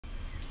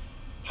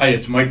Hi,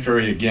 it's Mike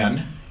Ferry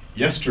again.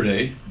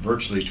 Yesterday,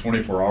 virtually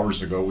 24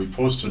 hours ago, we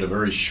posted a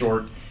very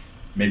short,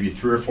 maybe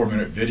 3 or 4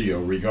 minute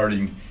video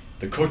regarding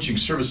the coaching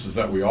services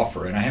that we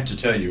offer. And I have to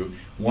tell you,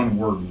 one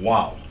word,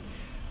 wow.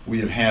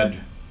 We have had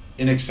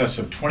in excess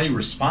of 20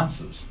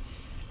 responses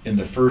in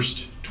the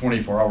first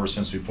 24 hours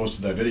since we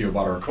posted that video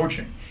about our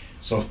coaching.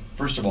 So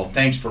first of all,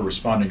 thanks for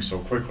responding so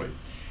quickly.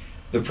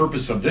 The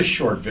purpose of this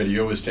short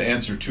video is to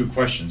answer 2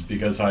 questions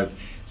because I've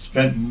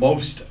spent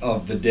most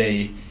of the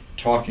day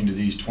talking to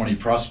these 20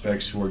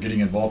 prospects who are getting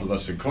involved with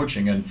us in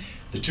coaching, and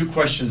the 2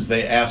 questions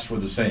they asked were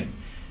the same.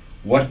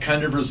 What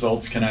kind of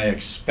results can I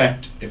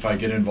expect if I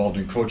get involved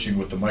in coaching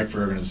with the Mike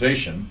Ferry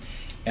organization,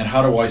 and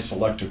how do I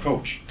select a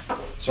coach?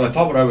 So I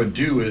thought what I would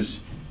do is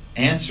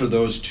answer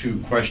those 2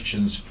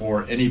 questions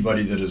for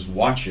anybody that is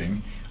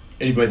watching,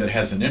 anybody that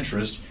has an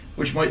interest,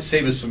 which might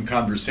save us some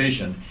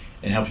conversation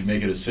and help you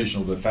make a decision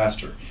a little bit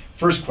faster.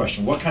 First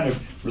question, what kind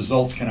of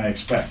results can I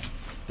expect?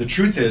 The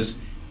truth is,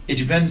 it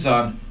depends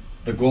on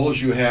the goals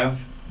you have,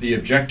 the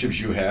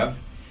objectives you have,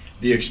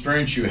 the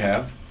experience you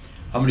have,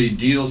 how many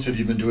deals have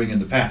you been doing in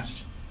the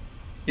past.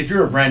 If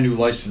you're a brand new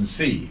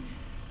licensee,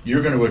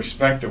 you're going to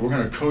expect that we're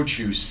going to coach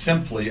you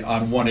simply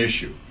on one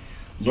issue,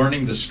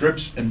 learning the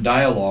scripts and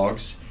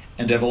dialogues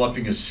and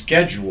developing a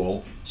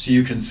schedule so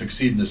you can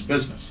succeed in this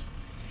business.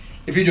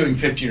 If you're doing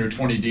 15 or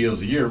 20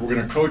 deals a year, we're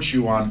going to coach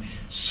you on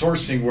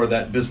sourcing where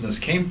that business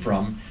came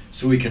from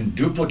so we can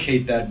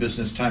duplicate that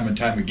business time and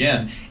time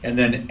again and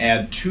then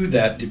add to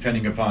that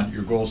depending upon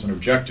your goals and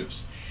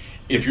objectives.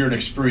 If you're an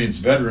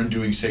experienced veteran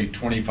doing, say,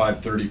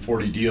 25, 30,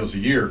 40 deals a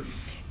year,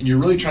 and you're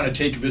really trying to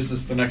take a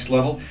business to the next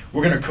level,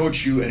 we're going to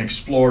coach you and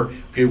explore,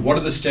 okay, what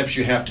are the steps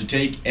you have to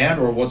take and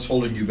or what's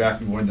holding you back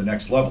from going to the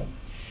next level.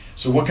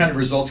 So what kind of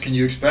results can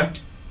you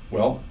expect?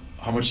 Well,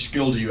 how much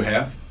skill do you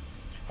have?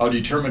 How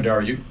determined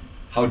are you?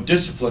 How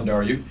disciplined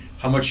are you?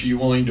 How much are you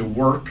willing to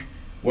work?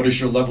 What is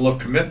your level of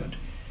commitment?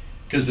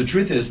 Because the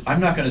truth is,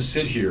 I'm not going to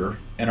sit here,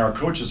 and our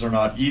coaches are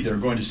not either,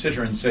 going to sit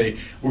here and say,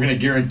 we're going to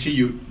guarantee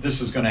you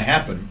this is going to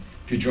happen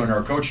if you join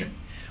our coaching.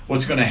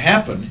 What's going to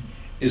happen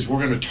is we're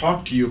going to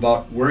talk to you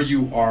about where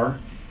you are,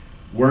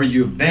 where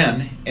you've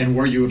been, and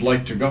where you would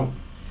like to go.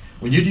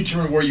 When you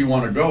determine where you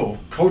want to go,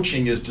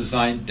 coaching is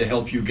designed to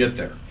help you get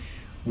there.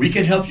 We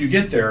can help you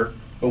get there,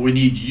 but we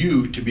need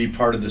you to be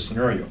part of the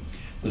scenario.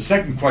 The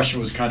second question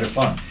was kind of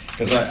fun,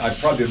 because I've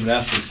probably been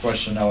asked this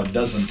question now a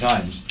dozen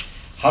times.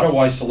 How do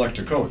I select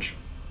a coach?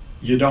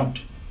 You don't.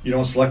 You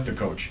don't select the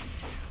coach.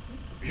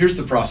 Here's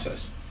the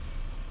process.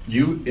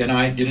 You and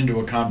I get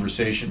into a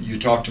conversation, you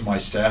talk to my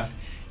staff,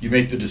 you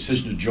make the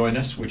decision to join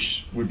us,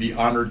 which would be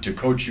honored to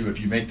coach you if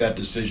you make that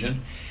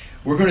decision.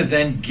 We're going to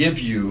then give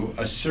you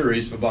a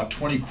series of about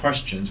 20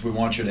 questions we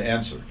want you to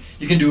answer.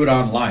 You can do it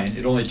online.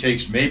 It only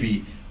takes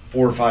maybe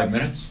 4 or 5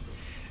 minutes.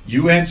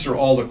 You answer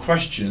all the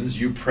questions,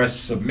 you press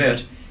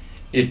submit.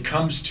 It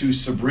comes to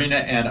Sabrina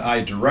and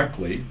I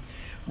directly.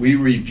 We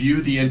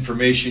review the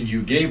information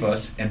you gave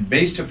us, and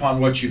based upon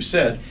what you've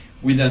said,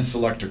 we then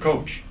select a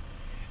coach.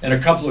 And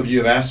a couple of you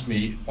have asked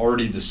me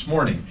already this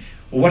morning,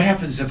 well, what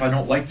happens if I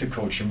don't like the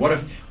coach? And what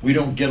if we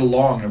don't get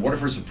along? And what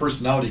if there's a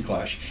personality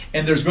clash?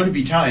 And there's going to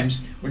be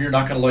times when you're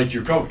not going to like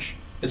your coach.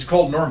 It's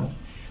called normal.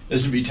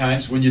 There's going to be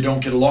times when you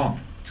don't get along.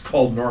 It's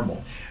called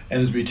normal. And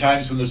there's going to be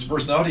times when there's a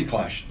personality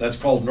clash. That's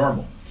called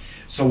normal.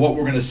 So what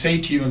we're going to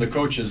say to you and the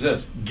coach is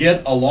this: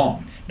 get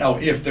along. Now,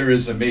 if there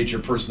is a major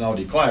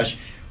personality clash,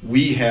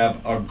 we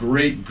have a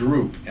great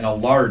group and a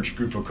large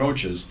group of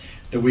coaches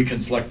that we can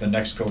select the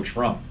next coach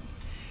from.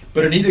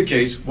 But in either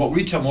case, what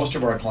we tell most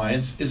of our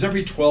clients is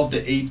every 12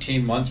 to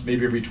 18 months,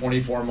 maybe every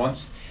 24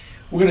 months,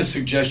 we're going to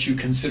suggest you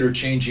consider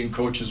changing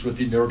coaches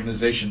within the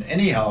organization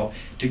anyhow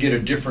to get a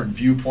different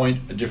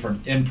viewpoint, a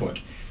different input.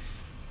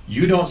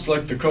 You don't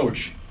select the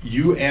coach,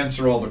 you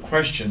answer all the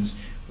questions.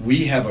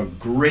 We have a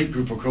great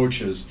group of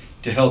coaches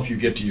to help you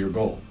get to your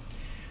goal.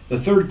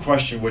 The third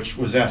question, which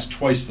was asked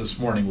twice this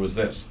morning, was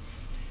this: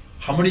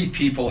 how many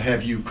people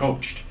have you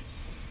coached?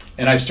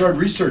 And I've started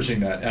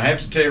researching that, and I have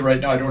to tell you right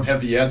now, I don't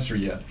have the answer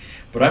yet,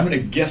 but I'm going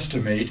to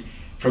guesstimate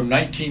from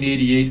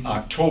 1988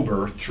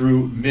 October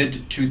through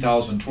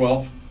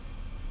mid-2012,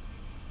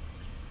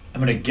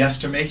 I'm going to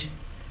guesstimate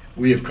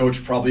we have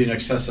coached probably in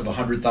excess of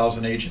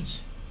 100,000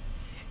 agents.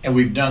 And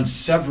we've done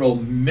several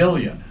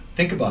million,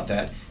 think about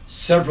that,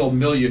 several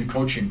million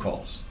coaching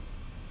calls.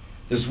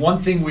 There's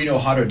one thing we know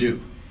how to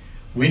do.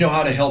 We know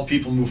how to help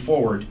people move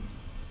forward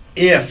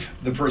if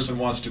the person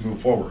wants to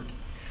move forward.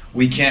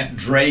 We can't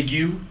drag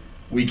you,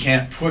 we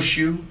can't push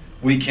you,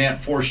 we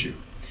can't force you.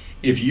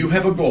 If you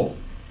have a goal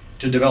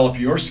to develop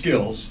your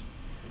skills,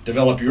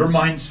 develop your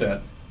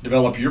mindset,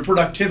 develop your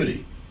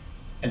productivity,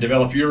 and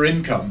develop your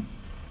income,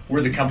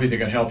 we're the company that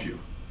can help you.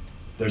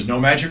 There's no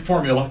magic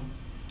formula,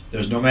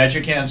 there's no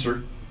magic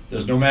answer,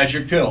 there's no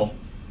magic pill.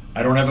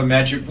 I don't have a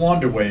magic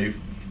wand to wave.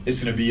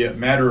 It's going to be a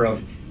matter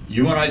of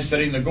you and I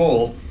setting the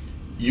goal,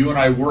 you and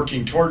I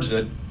working towards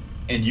it,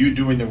 and you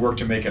doing the work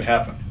to make it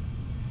happen.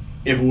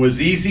 If it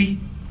was easy,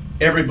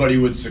 everybody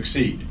would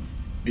succeed.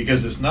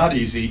 Because it's not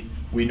easy,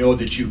 we know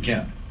that you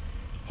can.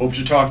 Hope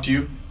to talk to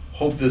you.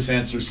 Hope this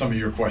answers some of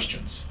your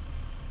questions.